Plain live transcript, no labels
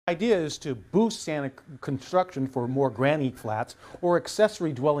The idea is to boost construction for more granny flats or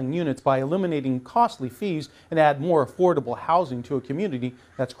accessory dwelling units by eliminating costly fees and add more affordable housing to a community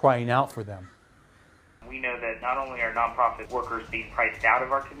that's crying out for them. We know that not only are nonprofit workers being priced out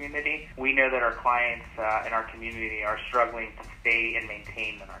of our community, we know that our clients in our community are struggling to stay and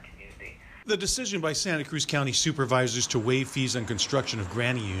maintain in our community. The decision by Santa Cruz County supervisors to waive fees on construction of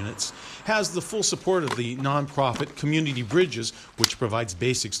granny units has the full support of the nonprofit Community Bridges, which provides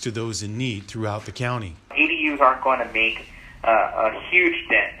basics to those in need throughout the county. ADUs aren't going to make a huge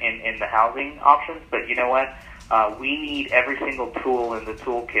dent in the housing options, but you know what? We need every single tool in the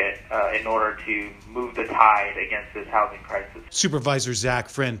toolkit in order to move the tide against this housing crisis. Supervisor Zach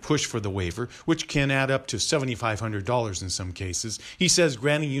Friend pushed for the waiver, which can add up to $7,500 in some cases. He says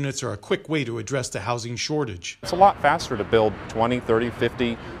granny units are a quick way to address the housing shortage. It's a lot faster to build 20, 30,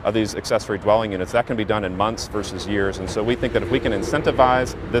 50 of these accessory dwelling units. That can be done in months versus years, and so we think that if we can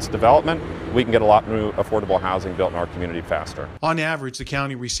incentivize this development, we can get a lot of new affordable housing built in our community faster. On average, the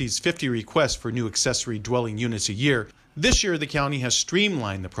county receives 50 requests for new accessory dwelling units a year. This year, the county has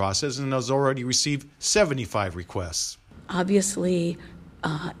streamlined the process and has already received 75 requests. Obviously,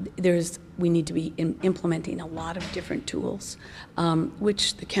 we need to be implementing a lot of different tools,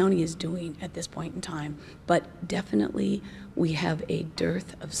 which the county is doing at this point in time. But definitely, we have a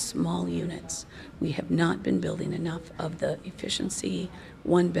dearth of small units. We have not been building enough of the efficiency,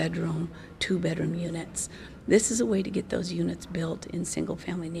 1-bedroom, 2-bedroom units. This is a way to get those units built in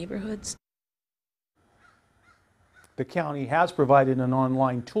single-family neighborhoods. The county has provided an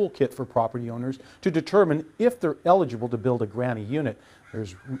online toolkit for property owners to determine if they're eligible to build a granny unit.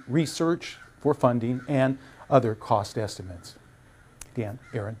 There's research for funding and other cost estimates. Dan,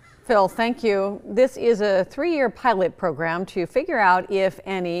 Aaron. Phil, thank you. This is a 3-year pilot program to figure out if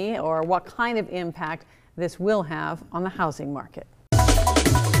any or what kind of impact this will have on the housing market.